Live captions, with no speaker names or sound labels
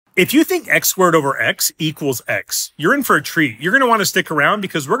If you think x squared over x equals x, you're in for a treat. You're going to want to stick around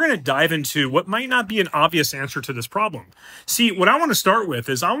because we're going to dive into what might not be an obvious answer to this problem. See, what I want to start with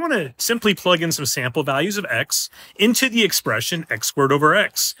is I want to simply plug in some sample values of x into the expression x squared over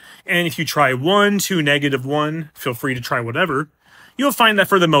x. And if you try 1, 2, -1, feel free to try whatever, you'll find that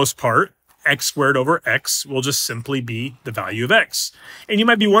for the most part, x squared over x will just simply be the value of x. And you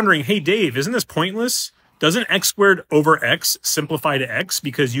might be wondering, hey, Dave, isn't this pointless? Doesn't x squared over x simplify to x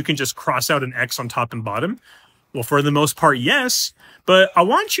because you can just cross out an x on top and bottom? Well, for the most part, yes. But I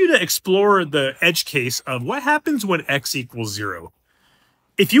want you to explore the edge case of what happens when x equals 0.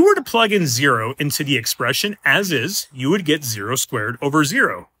 If you were to plug in 0 into the expression as is, you would get 0 squared over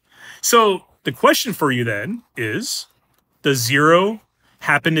 0. So the question for you then is, does 0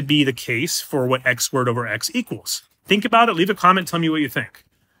 happen to be the case for what x squared over x equals? Think about it. Leave a comment. Tell me what you think.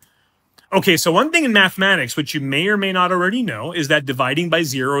 Okay, so one thing in mathematics, which you may or may not already know, is that dividing by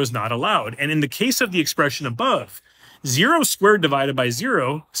 0 is not allowed. And in the case of the expression above, 0 squared divided by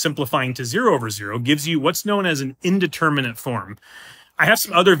 0, simplifying to 0 over 0, gives you what's known as an indeterminate form. I have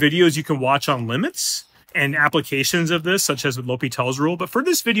some other videos you can watch on limits and applications of this, such as with L'Hopital's rule. But for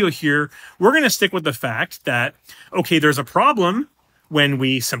this video here, we're going to stick with the fact that, okay, there's a problem when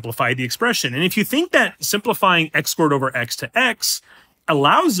we simplify the expression. And if you think that simplifying x squared over x to x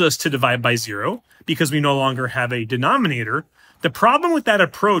allows us to divide by 0 because we no longer have a denominator, the problem with that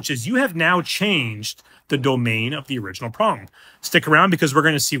approach is you have now changed the domain of the original problem. Stick around because we're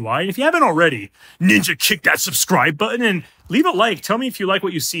going to see why. And if you haven't already, ninja kick that subscribe button and leave a like. Tell me if you like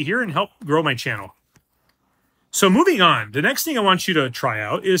what you see here and help grow my channel. So moving on, the next thing I want you to try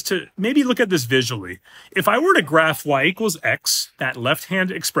out is to maybe look at this visually. If I were to graph y equals x, that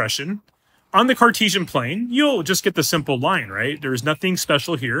left-hand expression, on the Cartesian plane, you'll just get the simple line, right? There's nothing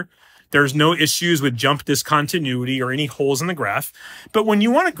special here. There's no issues with jump discontinuity or any holes in the graph. But when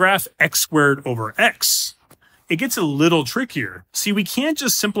you want to graph x squared over x, it gets a little trickier. See, we can't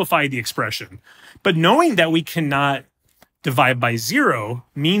just simplify the expression, but knowing that we cannot divide by 0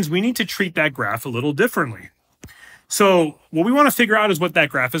 means we need to treat that graph a little differently. So what we want to figure out is what that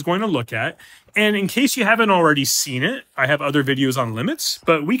graph is going to look at. And in case you haven't already seen it, I have other videos on limits,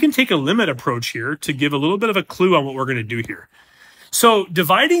 but we can take a limit approach here to give a little bit of a clue on what we're going to do here. So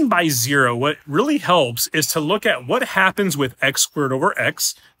dividing by 0, what really helps is to look at what happens with x squared over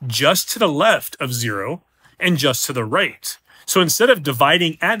x just to the left of 0 and just to the right. So instead of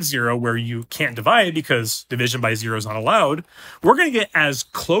dividing at 0 where you can't divide because division by 0 is not allowed, we're going to get as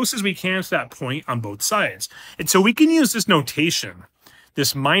close as we can to that point on both sides. And so we can use this notation,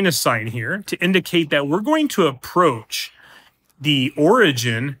 this minus sign here, to indicate that we're going to approach the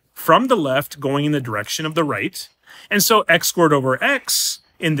origin from the left going in the direction of the right. And so x squared over x,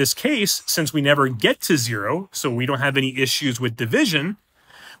 in this case, since we never get to 0, so we don't have any issues with division,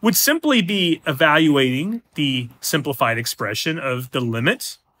 would simply be evaluating the simplified expression of the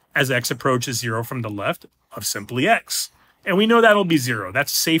limit as x approaches 0 from the left of simply x. And we know that'll be 0.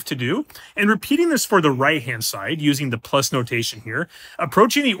 That's safe to do. And repeating this for the right-hand side, using the plus notation here,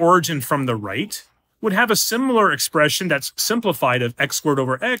 approaching the origin from the right would have a similar expression that's simplified of x squared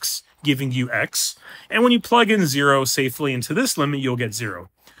over x, giving you x. And when you plug in 0 safely into this limit, you'll get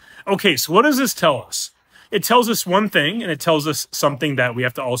 0. Okay, so what does this tell us? It tells us one thing, and it tells us something that we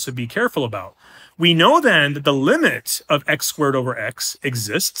have to also be careful about. We know then that the limit of x squared over x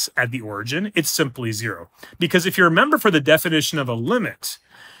exists at the origin. It's simply 0. Because if you remember for the definition of a limit,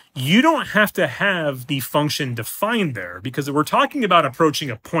 you don't have to have the function defined there because we're talking about approaching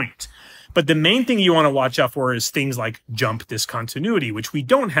a point. But the main thing you want to watch out for is things like jump discontinuity, which we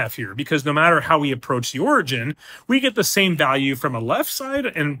don't have here because no matter how we approach the origin, we get the same value from a left side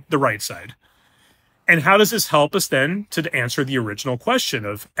and the right side. And how does this help us then to answer the original question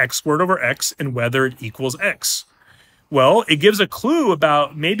of x squared over x and whether it equals x? Well, it gives a clue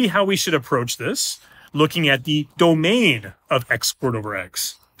about maybe how we should approach this, looking at the domain of x squared over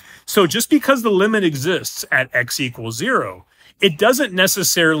x. So just because the limit exists at x equals 0, it doesn't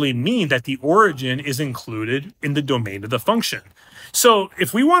necessarily mean that the origin is included in the domain of the function. So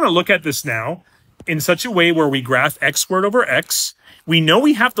if we want to look at this now in such a way where we graph x squared over x, we know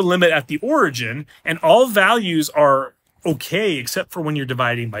we have the limit at the origin and all values are okay except for when you're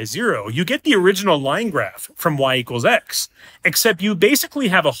dividing by 0. You get the original line graph from y equals x, except you basically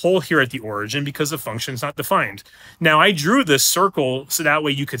have a hole here at the origin because the function's not defined. Now I drew this circle so that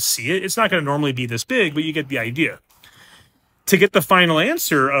way you could see it. It's not going to normally be this big, but you get the idea. To get the final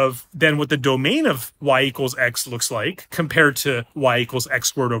answer of then what the domain of y equals x looks like compared to y equals x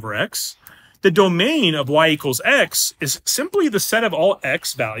squared over x, The domain of y equals x is simply the set of all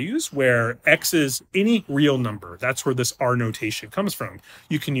x values where x is any real number. That's where this R notation comes from.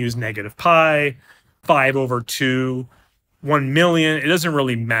 You can use negative pi, 5/2, 1,000,000. It doesn't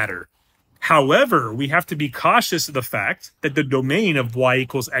really matter. However, we have to be cautious of the fact that the domain of y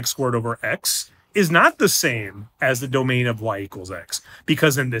equals x squared over x is not the same as the domain of y equals x,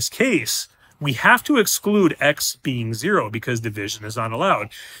 because in this case, we have to exclude x being 0 because division is not allowed.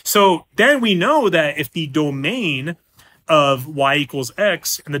 So then we know that if the domain of y equals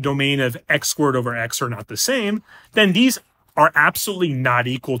x and the domain of x squared over x are not the same, then these are absolutely not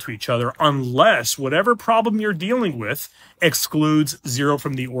equal to each other unless whatever problem you're dealing with excludes 0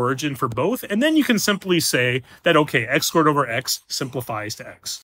 from the origin for both. And then you can simply say that, okay, x squared over x simplifies to x.